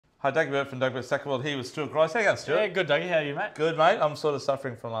Hi, Dougie Burt from Dougie Burt Stacker World here with Stuart Grice. How you going, Stuart? Yeah, good, Dougie. How are you, mate? Good, mate. I'm sort of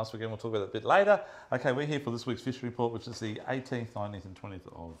suffering from last weekend. We'll talk about it a bit later. Okay, we're here for this week's Fish Report, which is the 18th, 19th and 20th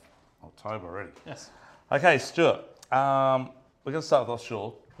of October already. Yes. Okay, Stuart, we're going to start with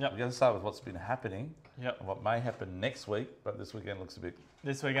offshore. Yep. We're going to start with what's been happening Yep. and what may happen next week, but this weekend looks a bit...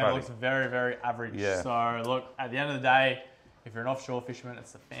 This weekend cruddy. looks very, very average. Yeah. So, look, at the end of the day, if you're an offshore fisherman,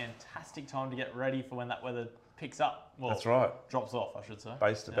 it's a fantastic time to get ready for when that weather picks up. Well, That's right. drops off, I should say.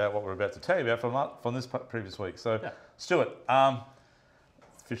 Based about what we're about to tell you about from this previous week. So, Yeah. Stuart,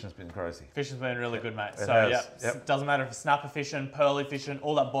 fishing's been crazy. Fishing's been really good, mate. It So, has. yeah, Yep. it doesn't matter if it's snapper fishing, pearly fishing,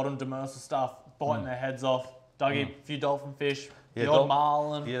 all that bottom demersal stuff, biting their heads off. Dougie, a few dolphin fish, Yeah, the odd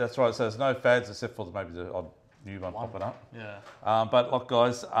marlin. Yeah, that's right. So there's no fads except for maybe the odd new one popping up. Yeah. But look,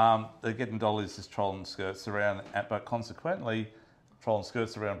 guys, they're getting dollies just trolling skirts around, but consequently, trolling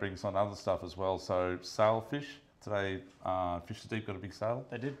skirts around brings on other stuff as well. So sailfish today, Fish Deep got a big sale.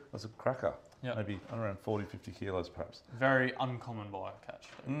 They did. That's a cracker. Yep. Maybe around 40, 50 kilos perhaps. Very uncommon catch.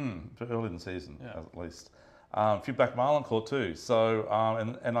 For early in the season, Yeah. at least. A few black marlin caught too. So,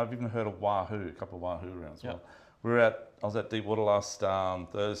 and I've even heard of wahoo, a couple of wahoo around as well. I was at deep water last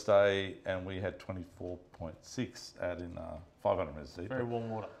Thursday, and we had 24.6 out in 500 metres deep. Very warm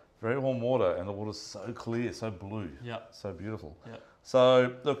water. Very warm water, and the water's so clear, so blue, so beautiful. Yep.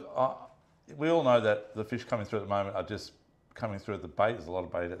 So look, we all know that the fish coming through at the moment are just coming through at the bait. There's a lot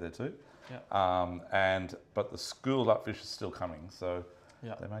of bait out there too. But the schooled up fish is still coming, so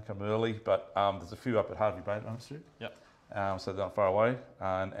they may come early. But there's a few up at Harvey Bait, aren't there? Yep. So they're not far away,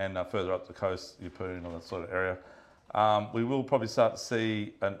 and further up the coast, Yeppoon, all that sort of area. We will probably start to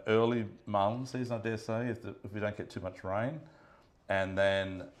see an early marlin season, I dare say, if we don't get too much rain. And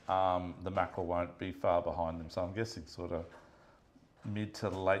then the mackerel won't be far behind them. So I'm guessing sort of mid to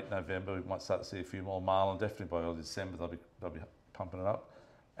late November, we might start to see a few more marlin. Definitely by early December, they'll be pumping it up.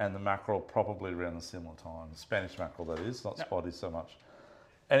 And the mackerel probably around a similar time. Spanish mackerel, that is, not spotty so much.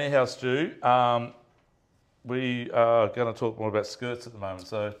 Anyhow, Stu, we are going to talk more about skirts at the moment.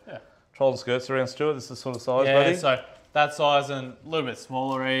 So trolling skirts around, Stuart, this is the sort of size, buddy? So that size and a little bit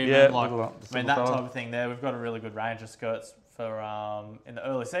smaller even. Yeah, that type of thing there. We've got a really good range of skirts for in the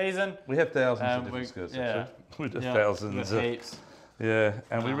early season. We have thousands of different skirts, actually. We do thousands. With heaps. Yeah,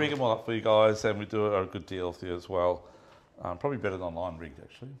 and we rig them all up for you guys, and we do a good deal for you as well. Probably better than online rigged,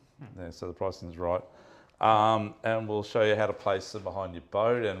 actually. Yeah, so the pricing is right. And we'll show you how to place them behind your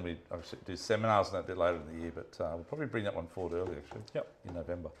boat, and we obviously do seminars on that a bit later in the year, but we'll probably bring that one forward early, actually, in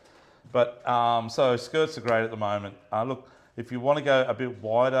November. But so skirts are great at the moment. Look, if you want to go a bit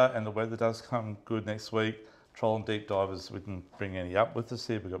wider and the weather does come good next week, trolling deep divers, we can bring any up with us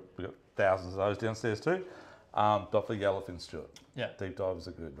here. We've got thousands of those downstairs too. But for yellowfin, Stuart. Yeah. Deep divers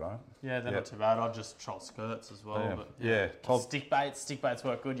are good, right? Yeah, they're not too bad. I just troll skirts as well. Yeah. But stick baits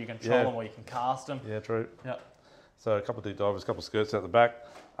work good. You can troll them or you can cast them. Yeah, true. Yeah. So a couple of deep divers, a couple of skirts out the back.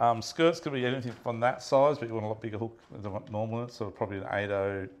 Skirts can be anything from that size, but you want a lot bigger hook than normal. So probably an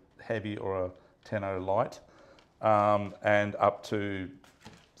 8.0 heavy or a 10.0 light, and up to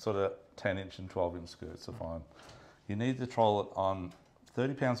sort of 10-inch and 12-inch skirts are fine. You need to troll it on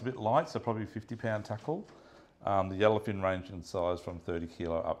 30 pounds a bit light, so probably 50-pound tackle. The yellowfin range in size from 30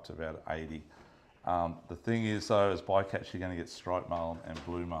 kilo up to about 80. The thing is, though, as bycatch, you're going to get striped marlin and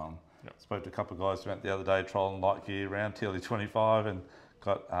blue marlin. Spoke to a couple of guys who went the other day trolling light gear around TLE25 and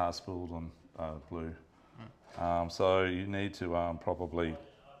got spooled on blue. So you need to probably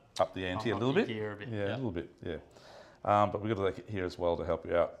up the ante a little bit. A little bit, but we've got that here as well to help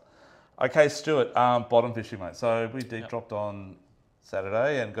you out. Okay, Stuart, bottom fishing, mate. So we deep dropped on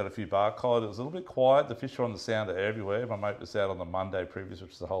Saturday and got a few bark cod. It was a little bit quiet. The fish were on the sounder everywhere. My mate was out on the Monday previous,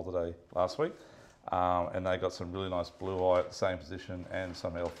 which was the holiday last week. And they got some really nice blue eye at the same position and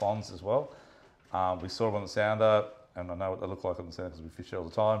some alphons as well. We saw them on the sounder, and I know what they look like on the sounder because we fish all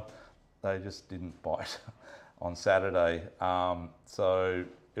the time. They just didn't bite on Saturday. So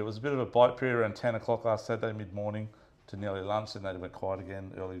it was a bit of a bite period around 10 o'clock last Saturday, mid-morning to nearly lunch, and then they went quiet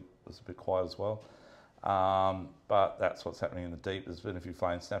again. Early was a bit quiet as well. But that's what's happening in the deep. There's been a few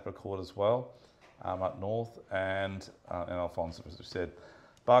flame snapper caught as well up north, and alphons, as we said.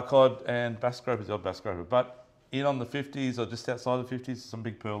 Bark cod and bass grouper, the odd bass grouper. But in on the 50s or just outside the 50s, some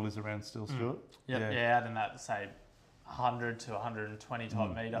big pearlies around still, Stuart. Out in that, say, 100 to 120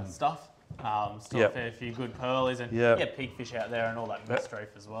 type metre stuff. Still a fair few good pearlies and pig fish out there and all that mixed reef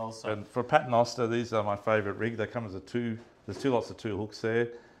as well. So. And for paternoster, these are my favourite rig. They come as there's two lots of 2 hooks there.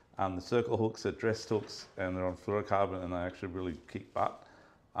 The circle hooks are dressed hooks and they're on fluorocarbon and they actually really kick butt.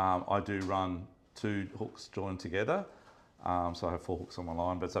 I do run 2 hooks joined together. So I have 4 hooks on my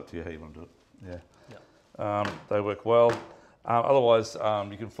line, but it's up to you how you want to do it. They work well. Otherwise,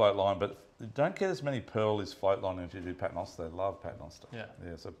 you can float line, but you don't get as many pearlies float line as you do paternoster. They love paternoster. Yeah.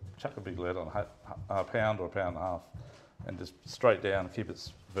 Yeah, so chuck a big lead on a pound or a pound and a half and just straight down and keep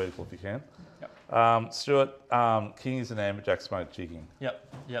it vertical if you can. Yep. Stuart, Kingies and Amberjack smoked jigging.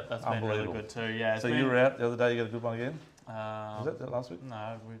 Yep, that's been really good too. Yeah. So you were out the other day, you got a good one again? Was that last week?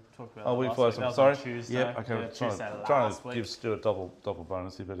 No, we talked about that week last week. Week. Sorry. Tuesday. Yeah, okay. Yeah, Tuesday trying to week. give Stuart double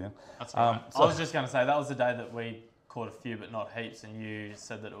bonus here, but yeah. That's right. I was just going to say, that was the day that we caught a few but not heaps, and you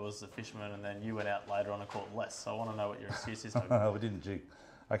said that it was the fishermen, and then you went out later on and caught less. So I want to know what your excuse is. We didn't jig.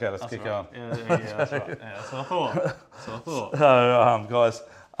 Okay, let's keep going. Yeah, that's right. Yeah, that's what I thought. So, guys,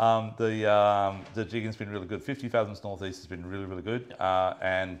 the jigging's been really good. 50 fathoms northeast has been really, really good. Yep.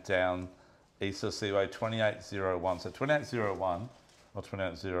 And down east of Seaway, 2801. So 2801 or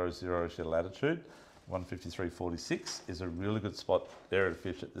 2800 is your latitude. 153.46 is a really good spot area to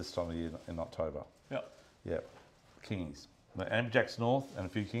fish at this time of year in October. Yep. Yep. Kingies. The Amberjacks north and a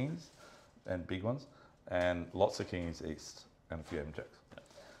few kingies and big ones, and lots of kingies east and a few Amberjacks.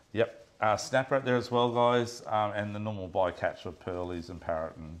 Yep. Snapper up there as well, guys, and the normal bycatch of pearlies and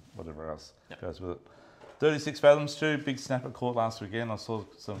parrot and whatever else goes with it. 36 fathoms too, big snapper caught last weekend. I saw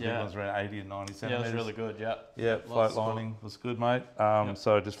some big ones around 80 and 90 centimetres. Yeah, it was really good, Yeah, float lining was good, mate.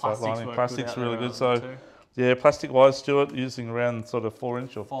 So just float lining. Plastics really good. So, yeah, plastic-wise, Stuart, using around sort of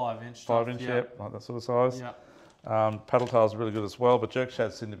 4-inch or 5-inch. 5-inch, like that sort of size. Yeah. Paddle tails are really good as well, but jerk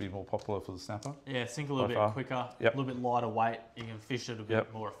shads seem to be more popular for the snapper. Yeah, sink a little bit quicker, a little bit lighter weight. You can fish it a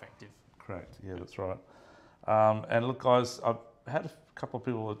bit more effective. Correct. Yeah, that's right. And look, guys, I've had a couple of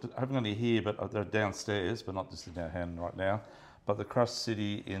people, I haven't got any here, but they're downstairs, but not just in our hand right now. But the Crust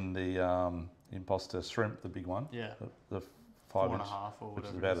City in the Imposter shrimp, the big one. Yeah. The 5-inch, which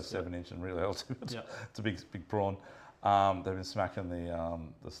is about a 7-inch and really healthy. It's a big prawn. They've been smacking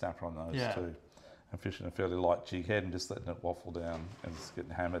the snapper on those too. And fishing a fairly light jig head and just letting it waffle down and just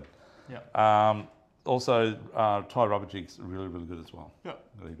getting hammered. Yeah. Also, Thai rubber jigs are really, really good as well. Yeah.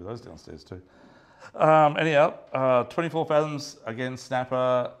 Got a heap of those downstairs too. Anyhow, 24 fathoms, again,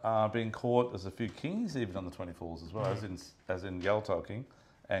 snapper being caught. There's a few kings even on the 24s as well, as in yellowtail king,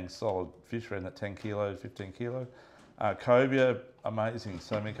 and solid fish around that 10 kilo, 15 kilo. Cobia, amazing.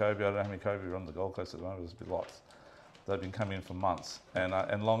 So many cobia. I don't know how many cobia are on the Gold Coast at the moment. There's a bit lots. They've been coming in for months.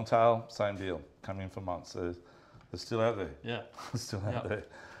 And longtail, same deal, coming in for months. They're still out there. Yeah. Still out there.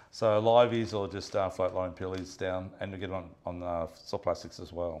 So liveys or just float line pillies down, and we get them on soft plastics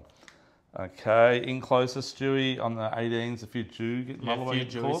as well. Okay, in closer, Stewie on the 18s, a few Jew getting a few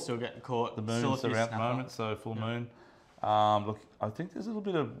Jewies still getting caught. The moon's around at the moment, so full moon. Look, I think there's a little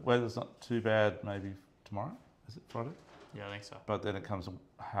bit of weather's not too bad maybe tomorrow. Is it Friday? Yeah, I think so. But then it comes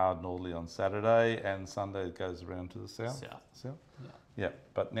hard northerly on Saturday, and Sunday it goes around to the south. South? Yeah,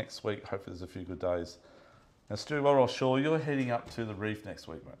 but next week, hopefully there's a few good days. Now, Stu, while we're offshore, you're heading up to the reef next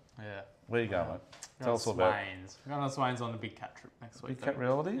week, mate. Yeah. Where you going, mate? Tell us all about it. We're going to Swains on a big cat trip next week. Big cat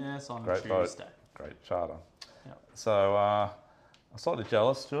reality? Yes, on Great Tuesday. Boat. Great charter. Yeah. So, I'm slightly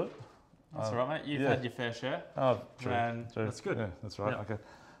jealous, Stuart. That's all right, mate. You've had your fair share. Oh, true. And that's good. Yeah, that's right. Okay.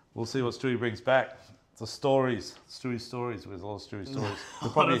 We'll see what Stewie brings back. The stories, Stewie's stories, with a lot of Stewie's stories.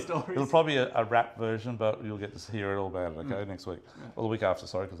 It'll probably be a rap version, but you'll get to hear it all about it, okay, next week. Or the week after,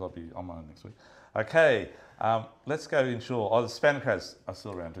 sorry, because I'll be on my own next week. Okay, let's go inshore. Oh, the spanner crabs are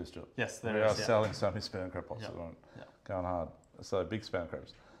still around too, Stuart. Yes, there we is. We are selling so many spanner crab pots at the moment. Going hard. So big spanner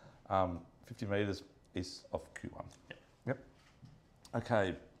crabs. 50 metres east of Q1. Yep.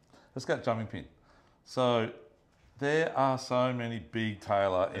 Okay, let's go to jumping pin. So there are so many big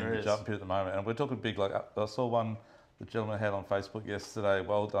tailor in the jumping pin at the moment, and we're talking big. Like I saw one the gentleman had on Facebook yesterday.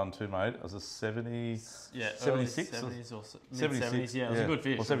 Well done too, mate. It was a 70, 76? 70s or mid-70s. Yeah, it was a good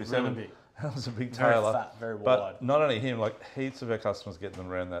fish. Or 77. Really big. That was a big very tailor. Fat, very wide. But not only him, like heaps of our customers get them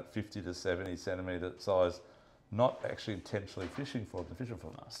around that 50 to 70 centimetre size, not actually intentionally fishing for them, fishing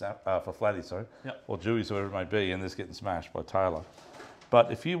for for flatties, sorry, or jewies, whoever it may be, and just getting smashed by tailor.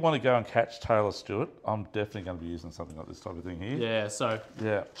 But if you want to go and catch tailor, Stuart, I'm definitely going to be using something like this type of thing here. Yeah, so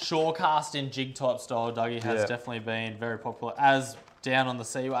shore casting jig type style, Dougie, has definitely been very popular, as down on the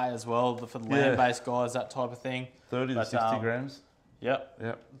Seaway as well, for the land-based guys, that type of thing. 30 to 60 grams. Yep.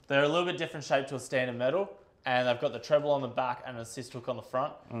 They're a little bit different shape to a standard metal, and they've got the treble on the back and an assist hook on the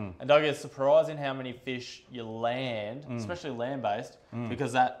front. And Dougie, it's surprising how many fish you land, especially land-based,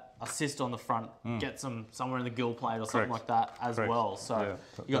 because that assist on the front gets them somewhere in the gill plate or something like that as well. So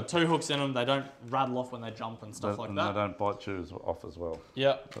you got 2 hooks in them. They don't rattle off when they jump and stuff like that. And they don't bite you off as well.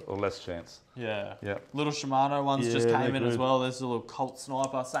 Yep. Or less chance. Yeah. Little Shimano ones just came in as well. There's a little Colt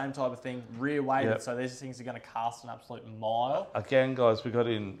Sniper, same type of thing, rear weighted. So these things are going to cast an absolute mile. Again, guys, we got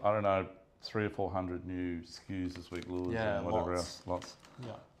in, I don't know, 300 or 400 new SKUs this week, lures Yeah, and whatever lots. else. Lots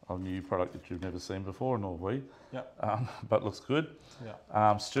Yeah. of new product that you've never seen before, nor we. Yeah. But looks good.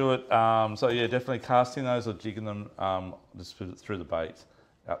 Yeah. Stuart, so yeah, definitely casting those or jigging them, just put it through the bait,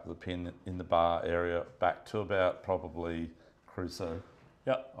 out the pin in the bar area, back to about probably Crusoe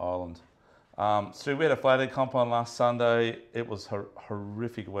Yep. Island. So we had a flathead comp on last Sunday. It was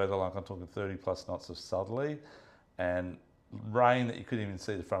horrific weather, like I'm talking 30 plus knots of southerly, and rain that you couldn't even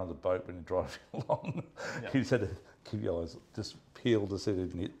see the front of the boat when you're driving along. Yep. You just had to keep your eyes just peeled to see it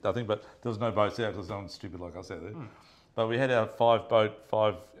didn't hit nothing, but there was no boats out because no one's stupid like I said there. But we had our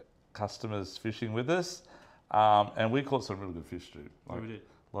 5 customers fishing with us, and we caught some really good fish too. We did.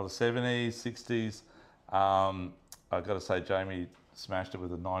 A lot of 70s, 60s. I've got to say, Jamie smashed it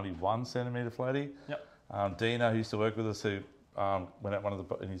with a 91 centimetre flatty. Yep. Dino, who used to work with us, who went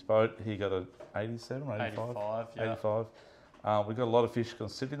out in his boat, he got an 87 or 85? 85, yeah. 85. We got a lot of fish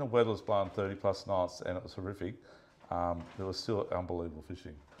considering the weather was blowing 30 plus knots and it was horrific. There was still unbelievable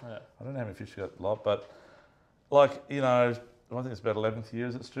fishing. Yeah. I don't know how many fish we got, a lot, but like, you know, I think it's about 11th year,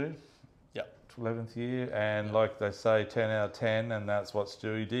 is it, Stu? Yep. 11th year, and like they say, 10 out of 10, and that's what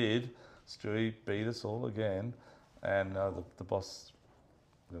Stewie did. Stewie beat us all again, and the boss,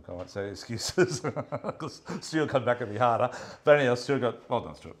 look, I won't say excuses, because Stewie will come back and be harder. But anyhow, Stewie got, well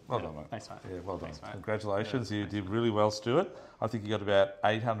done, Stuart. Well done, mate. Thanks, mate. Yeah, well done. Thanks, mate. Congratulations, you did really well, Stuart. I think you got about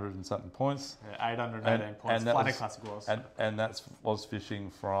 800 and something points. Yeah, 818 points. that Flathead Classic was. And that was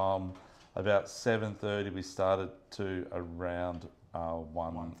fishing from about 7:30 we started to around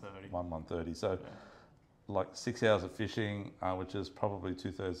 1:30. So like 6 hours of fishing, which is probably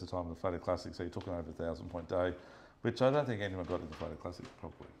 2/3 the time of the Flathead Classic. So you're talking over 1,000 point day, which I don't think anyone got in the Flathead Classic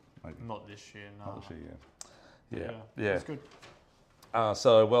probably. Maybe. Not this year, no. Not this year, yeah. It's good.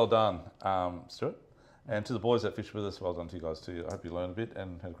 So well done, Stuart. And to the boys that fished with us, well done to you guys too. I hope you learned a bit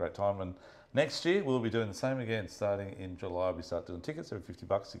and had a great time. And next year we'll be doing the same again. Starting in July, we start doing tickets every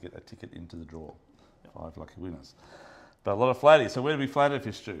 $50 to get a ticket into the draw. 5 lucky winners. But a lot of flatties. So where did we flathead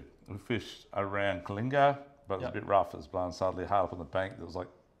fish to? We fished around Kalinga, but it was a bit rough. It was blowing suddenly hard up on the bank. It was like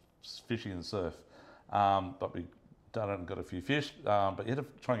fishing in the surf. But we done it and got a few fish. But you had to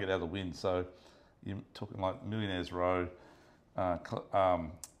try and get out of the wind. So you're talking like Millionaires Row,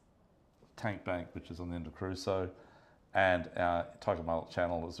 Tank Bank, which is on the end of Crusoe, and Tiger Mullet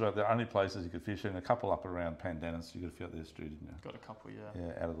Channel. It was about the only places you could fish in. A couple up around Pandanus. You got a few out there, Stu, didn't you? Got a couple, yeah.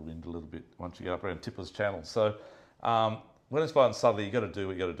 Yeah, out of the wind a little bit once you get up around Tipler's Channel. So when it's blowing southerly, you got to do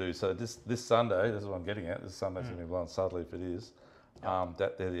what you got to do. So this Sunday, this is what I'm getting at. This Sunday's going to be blowing southerly if it is.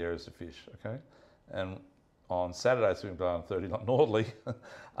 That they're the areas to fish. Okay, and on Saturday it's going to be blowing 30 knot northerly.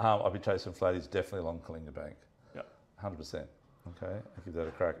 I'll be chasing flatties definitely along Kalinga Bank. Yep. 100%. Okay, I'll give that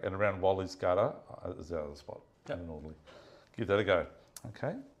a crack. And around Wally's Gutter is the other spot. Yep. Northerly. Give that a go.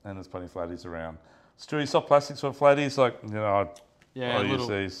 Okay, and there's plenty of flatties around. Stewie, soft plastics for flatties, like, you know, I use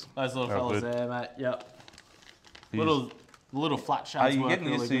these. Those little They're fellas good. there, mate. Yep. Use- Little flat Are shads you work getting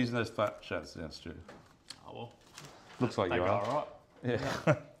really used to good. using those flat shats now, Stu? Oh, well. Looks like They you go are. all right.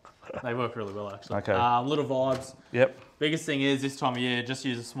 Yeah. They work really well, actually. Okay. Little vibes. Yep. Biggest thing is this time of year, just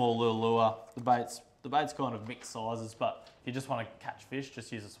use a small little lure. The bait's kind of mixed sizes, but if you just want to catch fish, just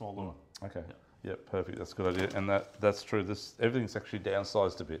use a small lure. Okay. Yep. Perfect. That's a good idea. And that's true. Everything's actually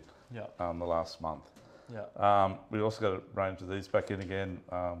downsized a bit. Yeah. The last month. Yeah. We also got a range of these back in again,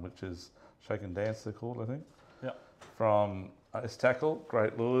 which is Shake and Dance, they're called, I think. Yeah. From Ice Tackle,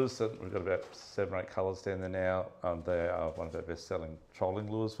 great lures. We've got about 7 or 8 colours down there now. They are one of our best-selling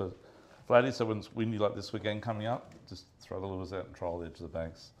trolling lures for flatties. So when it's windy like this weekend coming up, just throw the lures out and troll the edge of the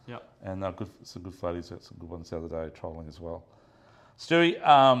banks. Yeah. And they're good, some good flatties. Got some good ones the other day, trolling as well. Stewie,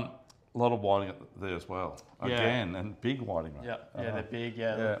 a lot of whiting there as well. Yeah. Again, and big whiting. Mate. Yeah, they're big.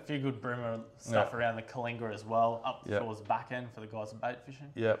 Yeah, Yeah. a few good brimmer stuff around the Kalinga as well, up Yeah. towards the back end for the guys that bait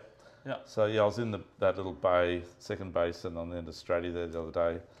fishing. Yep. Yeah. So yeah, I was in that little bay, second basin on the end of Stratty there the other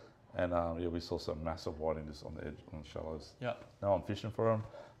day, and we saw some massive whiting just on the edge, on the shallows. Yeah. No one fishing for them,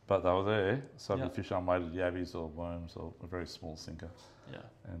 but they were there. So Yeah. I'd be fishing unweighted yabbies or worms or a very small sinker, Yeah.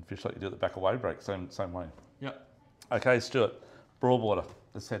 and fish like you do at the back of wave break, same way. Yeah. Okay, Stuart, Broadwater.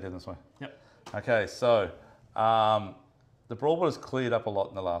 Let's head down this way. Yep. Okay, so the Broadwater's cleared up a lot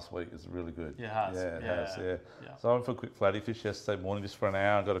in the last week. It's really good. Yeah, it has. Yeah, it has. Yeah. Yeah. So I went for a quick flatty fish yesterday morning, just for an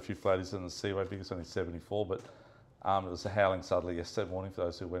hour. I got a few flatties in the seaway. I think it's only 74, but it was a howling southerly yesterday morning. For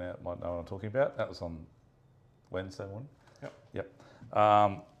those who went out, might know what I'm talking about. That was on Wednesday morning. Yep.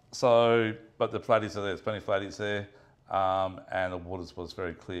 But the flatties are there. There's plenty of flatties there, and the waters was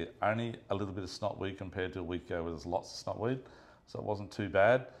very clear. Only a little bit of snotweed compared to a week ago, where there's lots of snotweed, so it wasn't too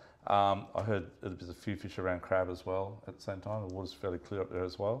bad. I heard there's a few fish around crab as well at the same time. The water's fairly clear up there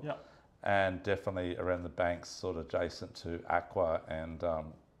as well. Yeah. and definitely around the banks, sort of adjacent to Aqua and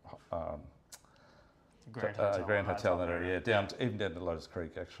Grand Hotel. Grand Hotel, that area, even down to Lotus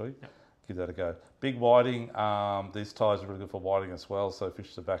Creek, actually. Yep. Give that a go. Big whiting. These ties are really good for whiting as well. So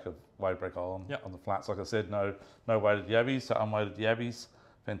fish the back of Wadebreak Island Yep. on the flats. Like I said, no weighted yabbies, so unweighted yabbies.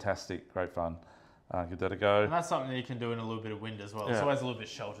 Fantastic, great fun. Give that a go. And that's something that you can do in a little bit of wind as well. It's Yeah. always a little bit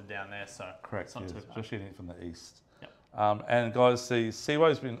sheltered down there, so Correct, it's not yes, too bad. especially anything from the east. Yep. And guys, the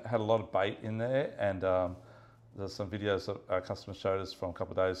Seaway's had a lot of bait in there, and there's some videos that our customers showed us from a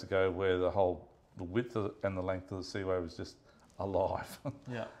couple of days ago where the width and the length of the Seaway was just alive.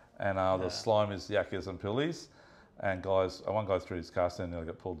 Yeah. And the slime is yakas and pillies. And guys, one guy threw his cast net and nearly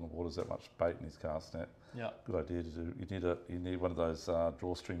got pulled in the water. There's that much bait in his cast net. Yeah. Good idea to do. You need one of those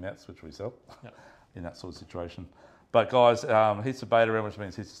drawstring nets, which we sell Yep. in that sort of situation. But guys, heaps of bait around, which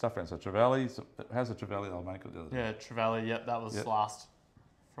means heaps of stuff around. So Trevally, how's the Trevally old mate got the other day? Yeah, Trevally, yep, that was last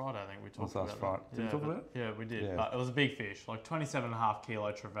Friday, I think we talked about last Friday? that. Did we Yeah, talk but- about it? Yeah, we did. Yeah. But it was a big fish, like 27.5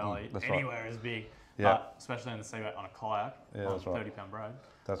 kilo Trevally. that's right. Anywhere is big. Yeah. But especially in the Seaway on a kayak, Yeah, on that's right. 30-pound braid.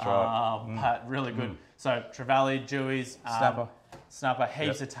 That's right. But really good. So Trevally, Deweys, Snapper,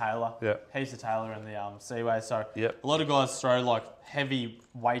 heaps of Taylor. Yep. Heaps of Taylor in the Seaway. So Yep. a lot of guys throw like heavy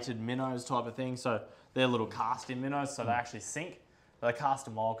weighted minnows type of thing. So they're little casting minnows, so they actually sink. But they cast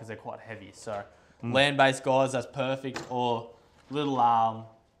them all because they're quite heavy. So land-based guys, that's perfect. Or little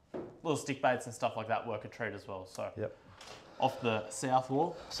stick baits and stuff like that work a treat as well. So Yep. off the south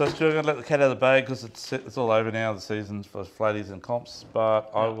wall. So Stuart, I'm going to let the cat out of the bag because it's all over now, the season for flatties and comps. But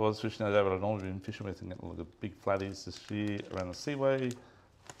I was fishing the other day, but I've normally been fishing with and getting a lot of big flatties this year around the Seaway.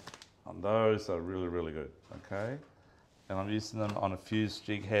 On those, they're really, really good. Okay. And I'm using them on a fused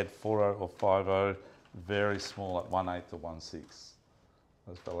jig head 4.0 or 5.0, very small at 1/8 to 1/6.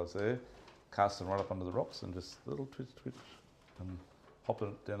 Those fellas there. Cast them right up under the rocks and just little twitch, and hop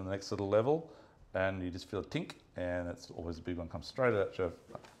it down to the next little level. And you just feel a tink, and it's always a big one. Comes straight at you,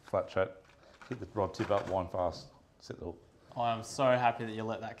 flat chat. Hit the rod tip up, wind fast, set the hook. I am so happy that you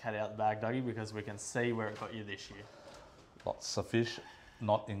let that cat out the bag, Dougie, because we can see where it got you this year. Lots of fish,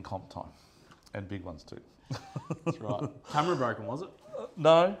 not in comp time, and big ones too. That's right. Camera broken, was it?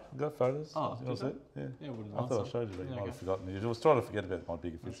 No, I've got photos. Oh, you want to see did it? Yeah. Yeah, wouldn't I mind thought I some. showed you, but you Yeah, might okay. have forgotten. I was trying to forget about my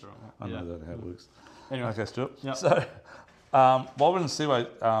bigger fish. That's right. I Yeah. know that how it works. Anyway. Okay, Stuart. Yep. So, while we're in the Seaway,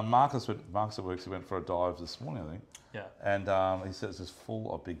 Marcus at Works, he went for a dive this morning, I think. Yeah. And he says it's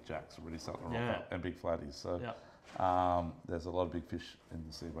full of big jacks, really starting to rock Yeah. up, and big flatties. So Yeah. there's a lot of big fish in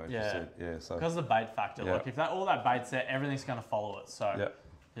the Seaway. as you Yeah. said. Yeah. So Because of the bait factor. Yeah. Like if all that bait's there, everything's going to follow it. So yeah.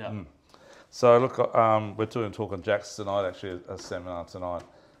 yeah. So look, we're doing a talk on jacks tonight. Actually, a seminar tonight,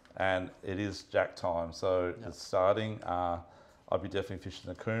 and it is jack time. So it's starting. I'll be definitely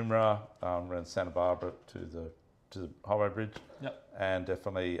fishing the Coomera around Santa Barbara to the Highway Bridge. Yep. And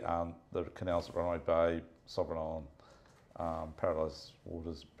definitely the canals at Runaway Bay, Sovereign Island, Paradise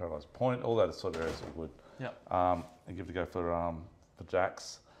Waters, Paradise Point, all that sort of areas are good. Yep. And give it a go for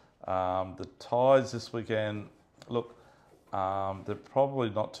jacks. The tides this weekend, look, they're probably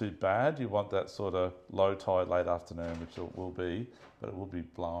not too bad. You want that sort of low tide late afternoon, which it will be, but it will be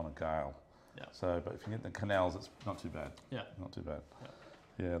blowing a gale. Yeah. So, but if you get in the canals, it's not too bad. Yeah. Not too bad.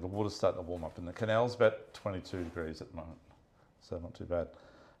 Yeah, the water's starting to warm up in the canals, about 22 degrees at the moment, so not too bad.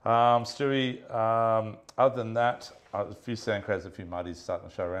 Stewie, other than that, a few sand crabs, a few muddies starting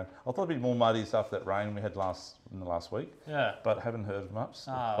to show around. I thought there'd be more muddies after that rain we had in the last week, Yeah. but haven't heard of much.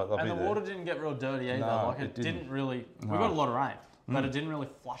 But they'll And be the there. water didn't get real dirty either. No, Like it it didn't really. We No. got a lot of rain, but it didn't really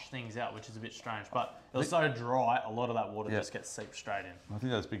flush things out, which is a bit strange. But it was so dry, a lot of that water Yeah. just gets seeped straight in. I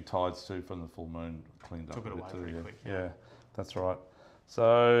think those big tides too from the full moon cleaned up Took a it bit away too. pretty Yeah. quick, Yeah, that's right.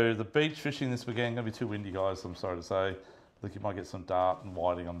 So the beach fishing this weekend going to be too windy, guys. I'm sorry to say. Look, you might get some dart and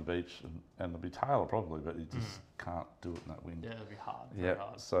whiting on the beach, and there'll be tailor probably, but you just can't do it in that wind. Yeah, it'd be hard. Yeah. Very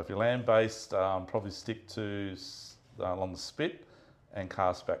hard. So if you're land based, probably stick to along the spit and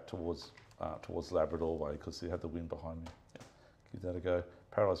cast back towards Labrador way because you have the wind behind you. Give that a go.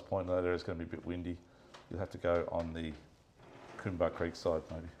 Paradise Point, that area is going to be a bit windy. You'll have to go on the Coomera Creek side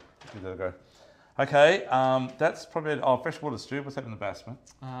maybe. Give that a go. Okay, that's probably it. Oh, freshwater stew. What's happening in the bass, mate?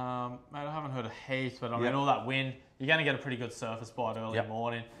 Mate, I haven't heard a heap, but I mean, Yep. all that wind, you're going to get a pretty good surface bite early Yep.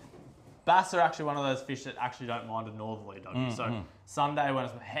 morning. Bass are actually one of those fish that actually don't mind a northerly, don't you? So Sunday when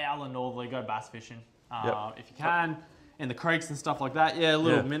it's howling northerly, go bass fishing. Yep. If you can, in the creeks and stuff like that. Yeah,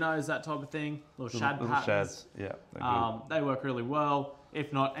 little Yeah. minnows, that type of thing. Little shad Little patterns. shads. Yeah. they're good. They work really well.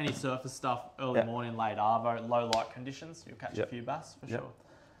 If not, any surface stuff, early Yep. morning, late arvo, low light conditions, you'll catch Yep. a few bass for Yep. sure.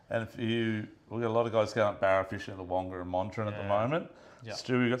 And we've got a lot of guys going up barra fishing at the Wonga and Montran at the moment. Yeah.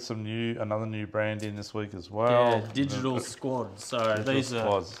 Stu, we got another new brand in this week as well. Yeah, Digital Squad. So Digital these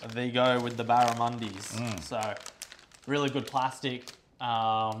Squads. they go with the barramundis. So really good plastic,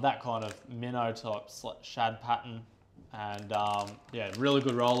 that kind of minnow type shad pattern. And yeah, really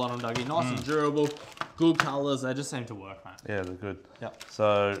good roll on them, Dougie. Nice and durable, good colours. They just seem to work, mate. Yeah, they're good. Yep.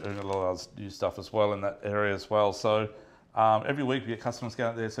 So we've got a lot of other new stuff as well in that area as well. So every week we get customers going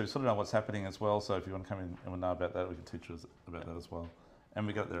out there, so we sort of know what's happening as well. So if you want to come in and know about that, we can teach you about that as well. And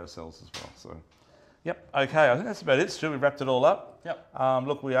we got it there ourselves as well. So, yep. Okay, I think that's about it, Stu. We've wrapped it all up. Yep.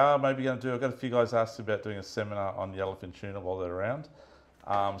 Look, we are maybe going to do. I've got a few guys asked about doing a seminar on yellowfin tuna while they're around.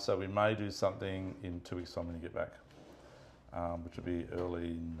 So we may do something in 2 weeks' time when you get back. Which will be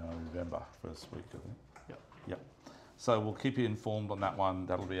early November, first week, I think. Yep. So we'll keep you informed on that one.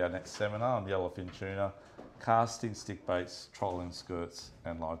 That'll be our next seminar on yellowfin tuna, casting, stick baits, trolling, skirts,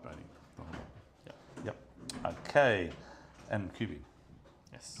 and live baiting. Yep. Okay. And cubing.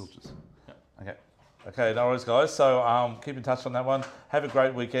 Yes. Filters. Yep. Okay, no worries, guys. So keep in touch on that one. Have a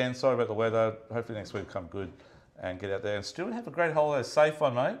great weekend. Sorry about the weather. Hopefully next week will come good and get out there. And Stuart, have a great holiday. Safe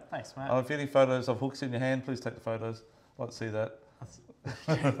one, mate. Thanks, mate. If you have any photos of hooks in your hand, please take the photos. I'd like to see that.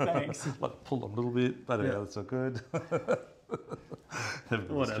 Thanks. Like pull them a little bit, but yeah, that's so good. Have a good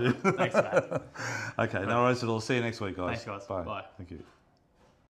one, Whatever. Stu. Thanks, mate. Okay, no worries at all. See you next week, guys. Thanks, guys. Bye. Bye. Thank you.